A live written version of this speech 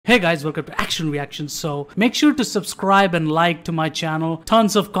Hey guys, welcome to Action Reactions. So make sure to subscribe and like to my channel.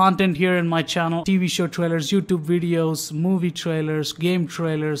 Tons of content here in my channel. TV show trailers, YouTube videos, movie trailers, game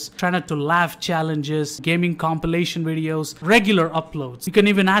trailers, try not to laugh challenges, gaming compilation videos, regular uploads. You can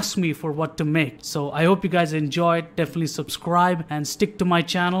even ask me for what to make. So I hope you guys enjoyed. Definitely subscribe and stick to my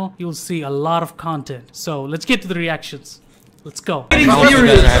channel. You'll see a lot of content. So let's get to the reactions. Let's go. NordVPN.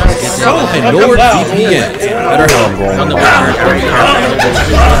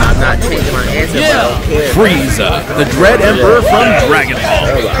 Frieza, the Dread Emperor from Dragon Ball.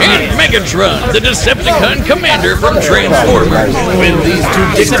 And Megatron, the Decepticon commander from Transformers. When these two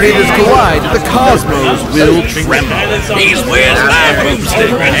dictators collide, the cosmos will tremble. He's with my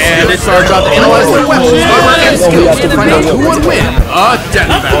boomstick. And it's our job to analyze their weapons, armor, and skills to find out who would win a death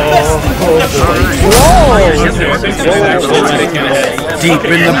battle. Deep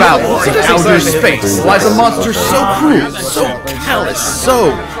in the bowels of outer space lies a monster so cruel, so callous,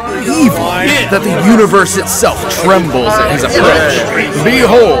 so evil that the universe itself trembles at his approach.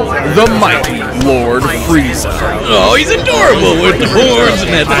 Behold, the mighty Lord Frieza. Oh, he's adorable with the horns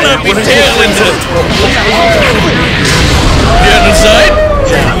and that fluffy tail and the... Genocide?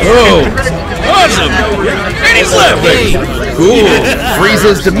 Oh, awesome! And he's laughing! Cool.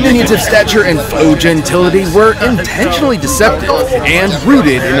 Frieza's diminutive stature and faux gentility were intentionally deceptive and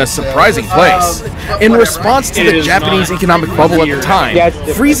rooted in a surprising place. In response to the Japanese economic bubble at the time,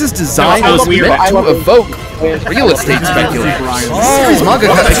 Frieza's design was meant to evoke real estate speculators. Series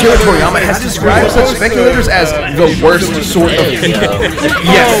mangaka Akira Toriyama has described such speculators as the worst sort of people.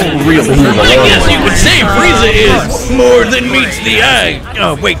 Yes, really. I guess you would say Frieza is more than meets the eye.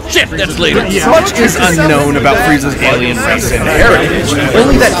 Oh, wait, shit, that's later. Much is unknown about Frieza's alien race and heritage,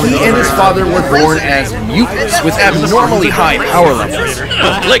 only that he and his father were born as mutants with abnormally high power levels.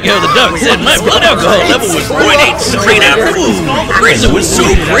 Like how the doc said my blood alcohol level was 0.8 straight out of the womb. Frieza was so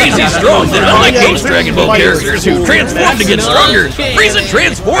crazy strong that unlike most Dragon Ball characters who transform to get stronger, Frieza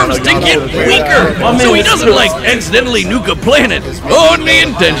transforms to get weaker. So he doesn't, like, accidentally nuke a planet. Only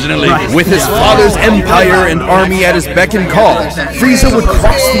intentionally. With his father's empire and army at his beck and call, Frieza would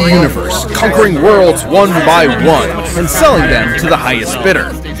cross the universe, conquering worlds one by one, and selling them to the highest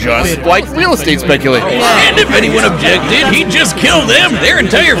bidder. Just like real estate speculators. And if anyone objected, he'd just kill them, their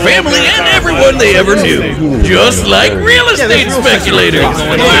entire family, and everyone they ever knew. Just like real estate speculators.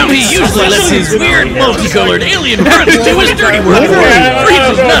 While he usually lets his weird, multicolored alien grunts do his dirty work for him,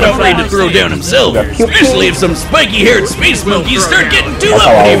 Frieza's not afraid to throw down himself, especially if some spiky-haired space monkeys start getting too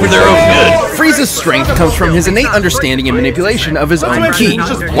uppity for their own good. Frieza's strength comes from his innate understanding and manipulation of his own ki,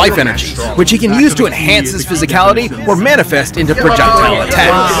 life energy, which he can use to enhance his physicality or manifest into projectile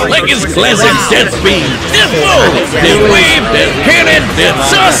attacks. Like his classic death beam, death bow, death wave, death cannon, death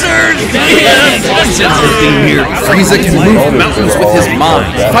saucers, a sense of theme here. Frieza can move mountains with his mind,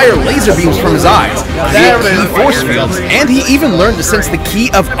 fire laser beams from his eyes, create ki force fields, and he even learned to sense the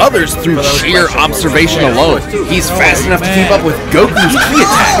ki of others through sheer observation alone. He's fast enough to keep up with Goku's ki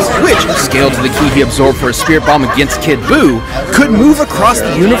attacks, which, scaled to the ki he absorbed for a spirit bomb against Kid Buu, could move across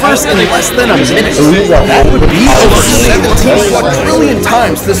the universe in less than a minute. That would be over 17 quadrillion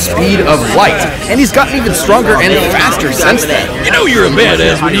times the speed of light, and he's gotten even stronger and faster since then. You know you're a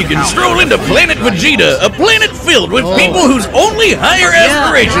badass when you can stroll into Planet Vegeta, a planet filled with people whose only higher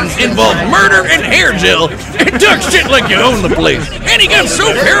aspirations involve murder and hair gel, and talk shit like you own the place. And he got so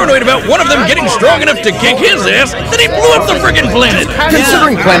paranoid about one of them getting strong enough to kick his ass that he blew up the friggin' planet.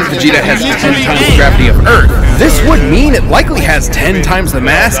 Considering Planet Vegeta has 10 times the gravity of Earth, this would mean it likely has 10 times the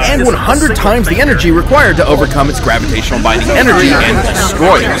mass and 100 times the energy required to overcome its gravitational binding energy and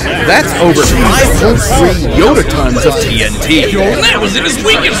destroy it. That's over 5.3 yotatons of TNT. And that was in his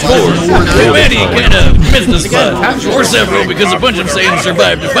weakest form. Too bad he kinda missed a spot. Or several, because a bunch of Saiyans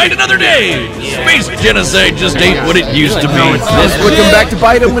survived to fight another day. Space genocide just ain't what it used to be. This would come back to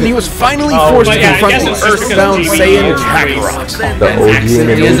bite him when he was finally forced to confront the Earthbound Saiyan Kakarot.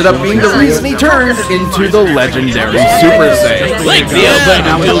 Accident ended up being the reason he turned into the legendary Super Saiyan. Like the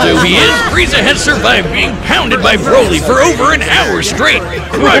albino dildo he is, Frieza has survived being pounded by Broly for over an hour straight,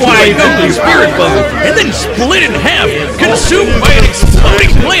 crushed by Goku's spirit bubble, and then split in half, consumed by an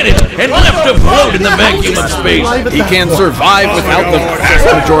exploding planet, and left afloat in the vacuum of space. He can survive without the vast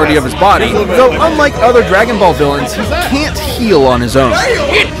majority of his body, though unlike other Dragon Ball villains, he can't heal on his own.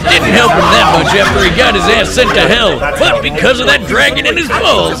 It didn't help him that much after he got his ass sent to hell, but because of that dragon in his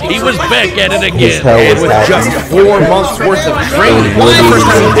balls, he was back at it again. And with just 4 months worth of training, the first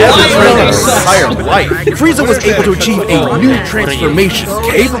time he ever trained in his entire life, Frieza was able to achieve a new transformation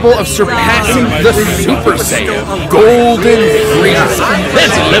capable of surpassing the Super Saiyan, Golden Frieza.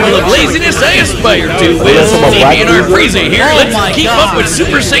 That's a level of laziness I aspire to, Wiz. Me and our Frieza here, let's keep up with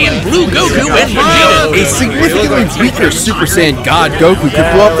Super Saiyan Blue Goku and Vegeta. A significantly weaker Super Saiyan God Goku could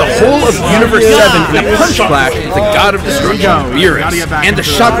blow up the whole of Universe 7 in a punch clash with the God of Destruction, Beerus. And the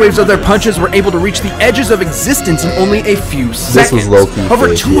shockwaves of their punches were able to reach the edges of existence in only a few seconds.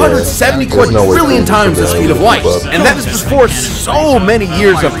 Over 270 quadrillion times the speed of light. And that is before so many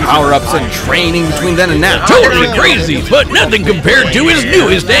years of power-ups and training between then and now. Totally crazy, but nothing compared to his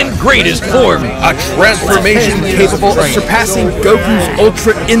newest and greatest form. A transformation capable of surpassing Goku's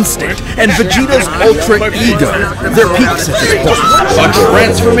Ultra Instinct and Vegeta's Ultra Ego, their peaks at this point. A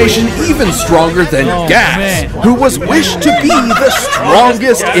transformation even stronger than Gas, who was wished to be the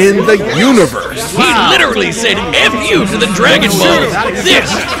strongest in the universe. He literally said F you to the Dragon Ball. This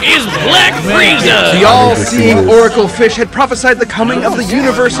is Black Frieza! The all-seeing Oracle Fish had prophesied the coming of the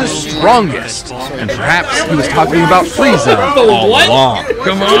universe's strongest. And perhaps he was talking about Frieza all along.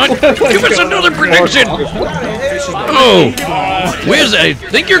 Come on, give us another prediction! Oh, Wiz, I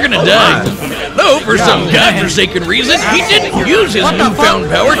think you're gonna die. Though, for some godforsaken reason, he didn't use his newfound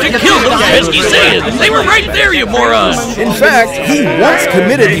power to kill those pesky Saiyans. They were right there, you moron! In fact, he once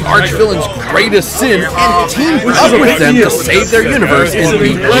committed the archvillain's greatest sin and teamed up with them to save their universe and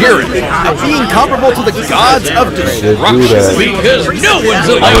beat Jiren, a being comparable to the gods of destruction. Because no one's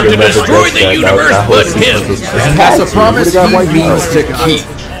allowed to destroy the universe but him. That's a promise he means to keep.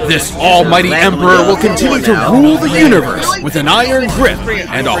 This almighty emperor will continue to rule the universe with an iron grip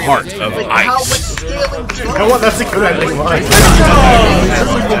and a heart of ice. That's a good ending line.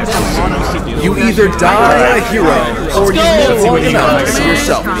 You either die a hero, or you live long enough to see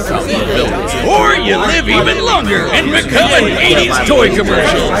yourself become a villain. Or you live even longer and become an 80s toy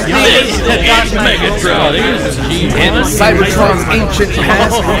commercial. This is Megatron. In Cybertron's ancient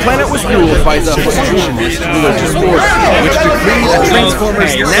past, the planet was ruled by the fusionist religious order, which decreed that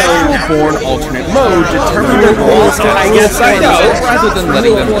Transformers' natural-born alternate mode determined their roles inside out rather than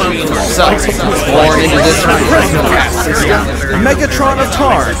letting them change themselves. Born into this present caste system, Megatron of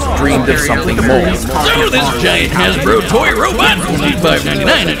Tarn dreamed of something more. So this giant Hasbro toy robot, only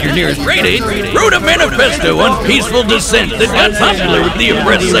 $5.99 at your nearest Rite Aid, wrote a manifesto on peaceful dissent that got popular with the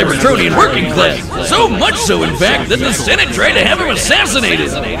oppressed Cybertronian working class. So much so, in fact, that the Senate tried to have him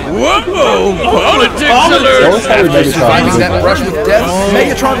assassinated. Whoa! Politics alert! After surviving that brush with death,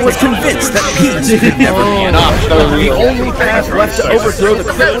 Megatron was convinced that peace could never be an option. The only path left to overthrow the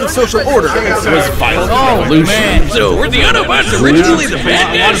crippling social order was violent revolution. So were the Autobots originally the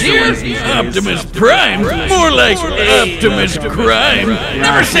bad guys here? Optimus Prime? More like Optimus Crime.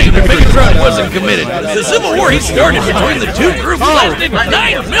 Never say that Megatron wasn't committed. The civil war he started between the two groups lasted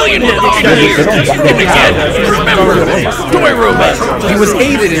 9 million years. And again, remember, toy robot. He was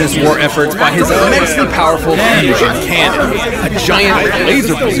aided in his war efforts by his immensely powerful fusion cannon, a giant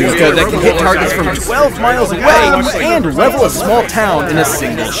laser bazooka that can hit targets from 12 miles away and level a small town in a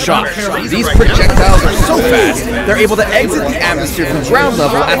single shot. These projectiles are so fast, they're able to exit the atmosphere from ground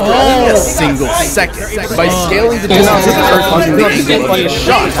level after only a single second. By scaling the distance of the Earth using the angle of the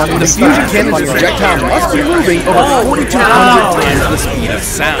shot, the fusion cannon's projectile must be moving over 4,200 times the speed of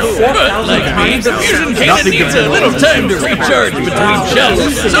sound. But like me, the fusion cannon needs a little time to recharge between shots.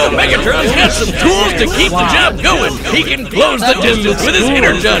 So Megatron's got some tools to keep the job going. He can close the distance with his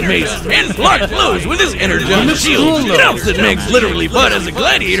Energon mace and block blows with his Energon shield. It helps that Meg's literally fought as a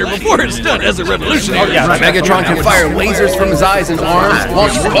gladiator before it's done as a revolutionary. Megatron can fire lasers from his eyes and arms,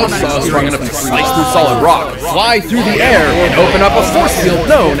 launch buzzsaws strong enough to slice through solid rock, fly through the air, and open up a force field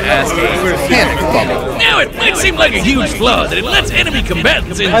known as a panic bubble. Now, it might seem like a huge flaw that it lets enemy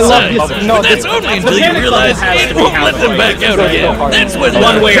combatants inside, but that's only until you realize it won't let them back out again. That's when the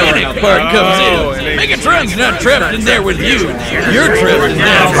panic part comes in. Megatron's not trapped in there with you. You're trapped in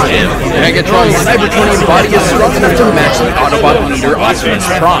there with him. Megatron's Cybertronian body is strong enough to match the Autobot leader Optimus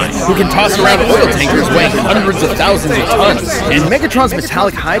Prime, who can toss around oil tankers weighing hundreds of thousands of tons. And Megatron's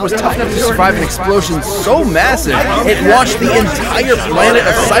metallic hide was tough enough to survive an explosion so massive, it launched the entire planet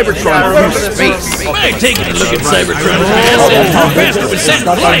of Cybertron through space. By taking a look at Cybertron's mass and how fast it was sent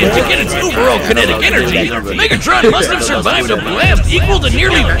flying to get its overall kinetic energy, Megatron must have survived a blast equal to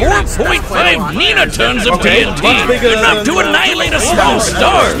nearly 4.5 ninatons of TNT, enough to annihilate a small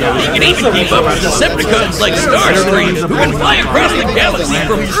star. He can even keep up with Decepticons like Starscream, who can fly across the galaxy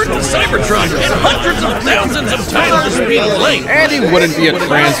from Earth to Cybertron at hundreds of thousands of times the speed of light. And he wouldn't be a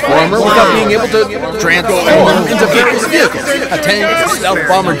Transformer without being able to transform into various vehicles. A tank, a stealth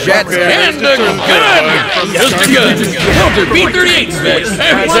bomber jet, and a gun! Just a gun. Counter B-38 specs.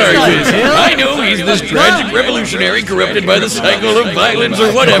 I'm sorry, Wiz. I I know he's this tragic revolutionary corrupted by the cycle of violence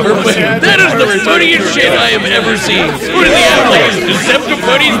or whatever, but that is the funniest shit I have ever seen. What do they have, like his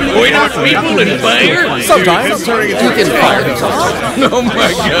Decepticons point at people and fire? Sometimes you can fire himself. Oh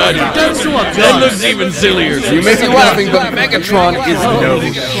my god, that looks even sillier. You may be laughing, but Megatron is no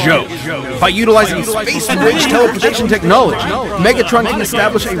joke. By utilizing space-rich teleportation technology, Megatron can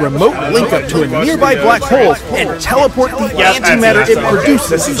establish a remote link-up to a nearby black hole and teleport the antimatter it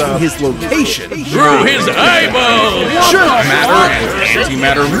produces to his location. Through his eyeballs! Should matter and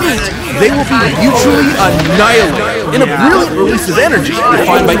antimatter meet, they will be mutually annihilated in a brilliant release of energy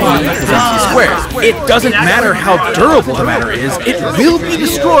defined by E equals mc squared. It doesn't matter how durable the matter is, it will be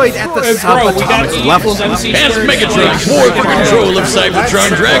destroyed at the subatomic level. As Megatron's war for control of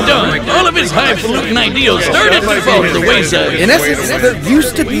Cybertron dragged on, all of his highfalutin ideals started to fall to the wayside. In essence, there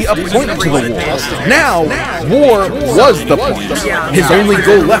used to be a point to the war. Now, war was the point. His only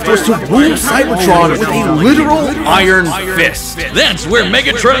goal left was to rule Cybertron with a literal iron fist. That's where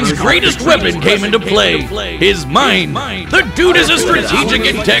Megatron's greatest weapon came into play. His mind. The dude is a strategic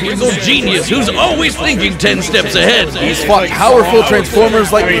and tactical genius who's always thinking 10 steps ahead. He's fought powerful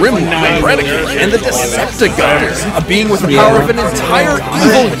Transformers like Grimlock, Predacon, and the Decepticons, a being with the power of an entire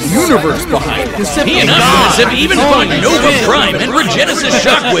evil universe behind him. He and Optimus have even fought Nova Prime and Regenesis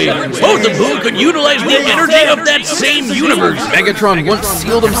Shockwave, both of whom could utilize the energy of that same universe. Megatron once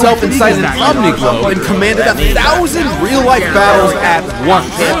sealed himself inside an Omniglobe and commanded 1,000 real-life battles at once,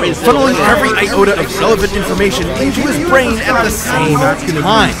 funneling every iota of relevant information into his brain at the same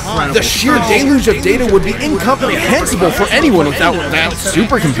time. The sheer deluge of data would be incomprehensible for anyone without that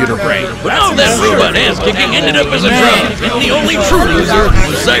supercomputer brain. But all that robot ass-kicking ended up as a drama, and the only true loser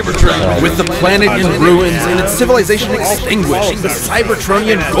was Cybertron. With the planet in ruins and its civilization extinguished, the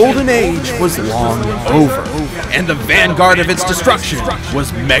Cybertronian Golden Age was long over, and the vanguard of its destruction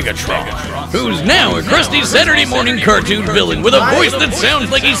was Megatron, who's now a crusty Saturday morning cartoon villain with a voice that sounds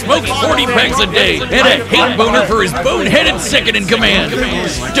like he smokes 40 packs a day and a hate boner for his boneheaded second in command,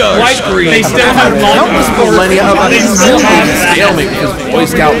 Starscream. They still have countless millennia of stalemate with his Boy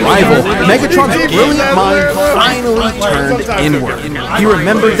Scout rival. Megatron's brilliant mind finally turned inward. He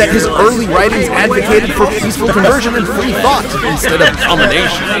remembered that his early writings advocated for peaceful conversion and free thought instead of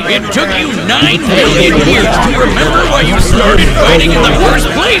domination. It took you 9 million years to remember why you started fighting in the first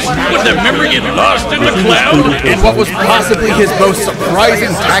place. Would the memory get lost in the cloud? In what was possibly his most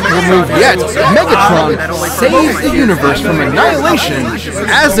surprising tactical move yet, Megatron saved the universe from annihilation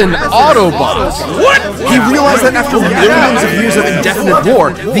as an Autobot. What? He realized that after millions of years of indefinite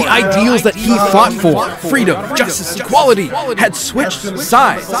war, the ideals that he fought for, freedom, justice, equality, had switched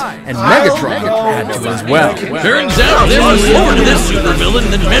sides, and Megatron had to as well. Turns out there was more to this supervillain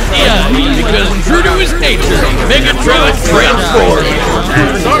than met the eye, because true to his nature, Megatron transformed.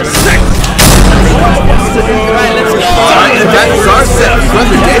 That's ourselves, who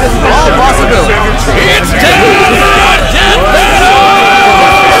underdated all possibilities. It's time for Death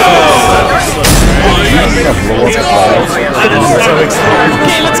Battle!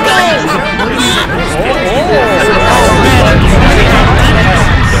 Okay, let's go!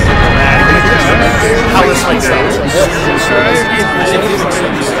 How this makes sense.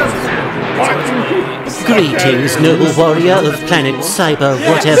 Greetings, noble warrior of planet Cyber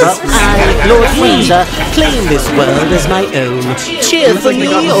whatever. I, Lord Frieza, claim this world as my own. Cheer for me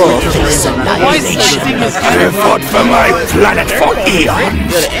or face annihilation. I've fought for my planet for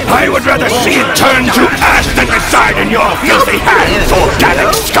eons. I would rather see it turn to ash than reside in your filthy hands,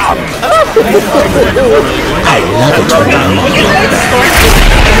 organic scum! I love it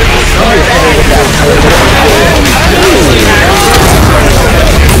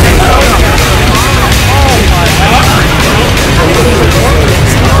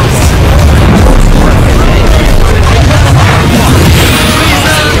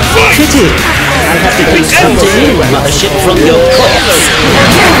Pity. I'll have to do something new, Mashup, from your corpse.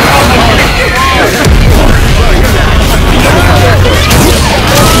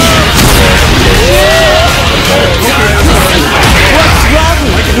 What's wrong?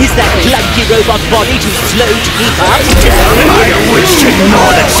 Is that clunky robot body too slow to keep up? I wish to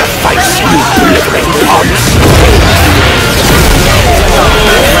more than suffice, you blithering pods!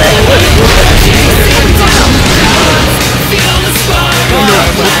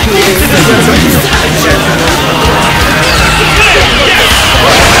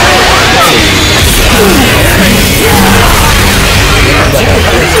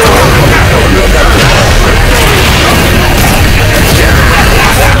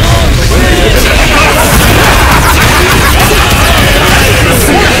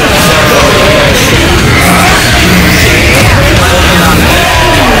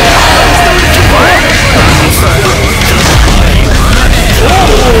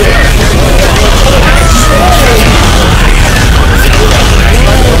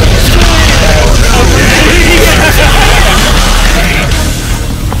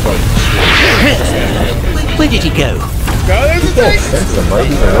 did he go? Let's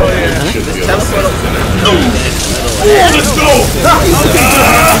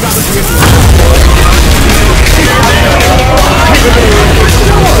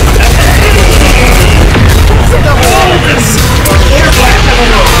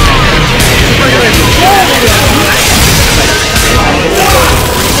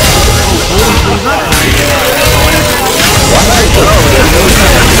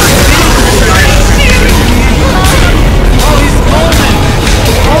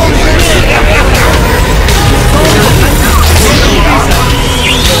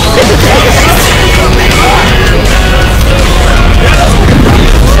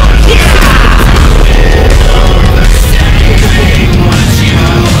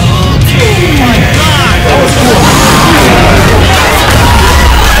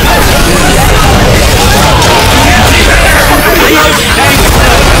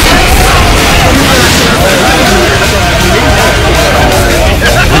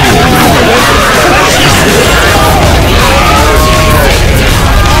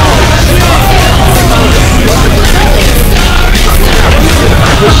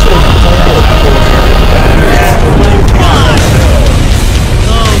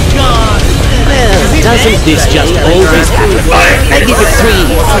Doesn't this just always happen? I give it 3,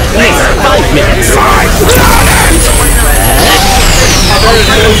 maybe 5 minutes.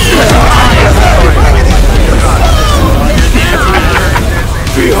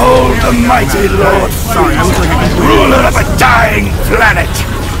 Behold the mighty Lord Frieza, ruler of a dying planet.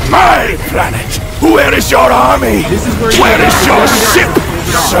 My planet. Where is your army? Where is your ship?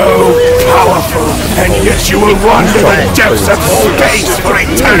 So powerful, and yet you will wander the depths of space for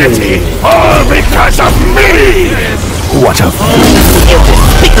eternity, all because of me! What a fool! You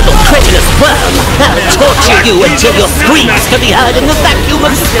despicable, treacherous worm! I'll torture you until your screams can be heard in the vacuum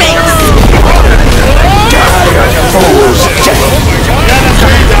of space! Die a fool's death!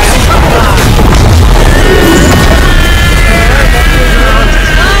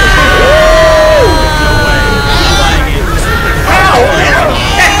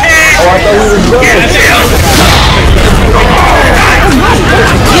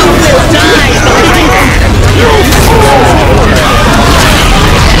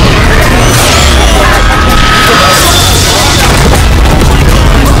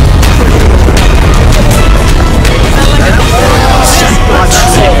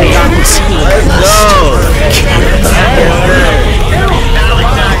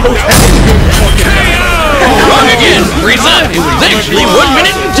 Actually, 1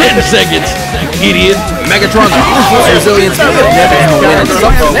 minute and 10 seconds. Idiot. Megatron's ruthless resilience gave him a win in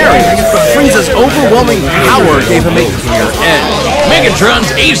some scenarios. Frieza's overwhelming power gave him a clear edge.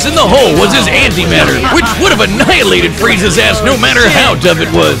 Megatron's ace in the hole was his antimatter, which would have annihilated Frieza's ass no matter how tough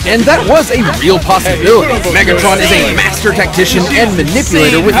it was. And that was a real possibility. Megatron is a master tactician and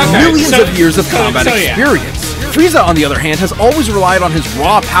manipulator with millions of years of combat experience. Frieza, on the other hand, has always relied on his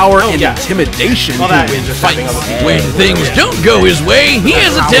raw power and intimidation to win fights. When things don't go his way, he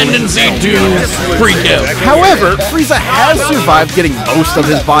has a tendency to freak out. However, Frieza has survived getting most of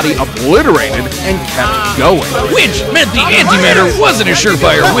his body obliterated and kept going. Which meant the antimatter wasn't a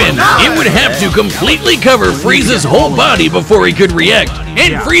surefire win. It would have to completely cover Frieza's whole body before he could react.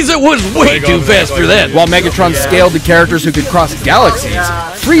 And Frieza was way too fast for that. While Megatron scaled to characters who could cross galaxies,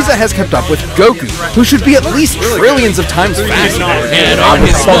 Frieza has kept up with Goku, who should be at least trillions of times faster. And on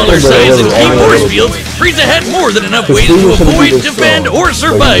his smaller size and key force fields, Frieza had more than enough ways to avoid, defend, or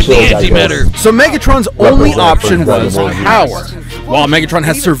survive the antimatter. So Megatron's only option was power. While Megatron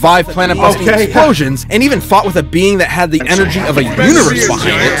has survived planet-busting explosions and even fought with a being that had the energy of a universe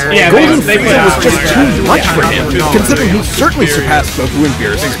behind it, Golden Frieza was just too much for him, considering he certainly surpassed Goku and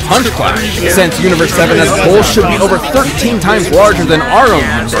Beerus's Punch Clash. Since Universe 7 as a whole should be over 13 times larger than our own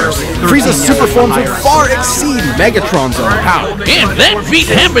universe, Frieza's super forms would far exceed Megatron's own power. And that feat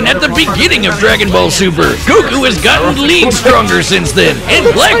happened at the beginning of Dragon Ball Super. Goku has gotten leagues stronger since then,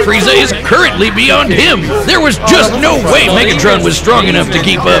 and Black Frieza is currently beyond him. There was just no way Megatron was strong enough to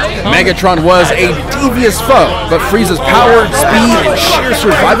keep up. Megatron was a devious foe, but Frieza's power, speed, and sheer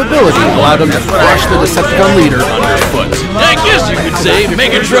survivability allowed him to crush the Decepticon leader underfoot. I guess you could say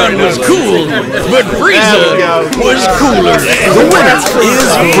Megatron was cool, but Frieza was cooler. The winner is Frieza.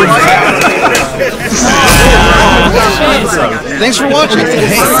 Thanks for watching.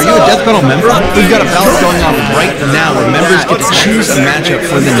 Hey, are you a Death Battle member? We've got a ballot going on right now where members get to choose a matchup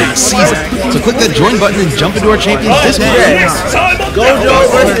for the next season. So click that join button and jump into our Champions Discord. Go, Joe.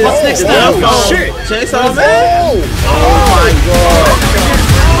 What's next now? Oh, shit. Chase on, man. Oh, my God.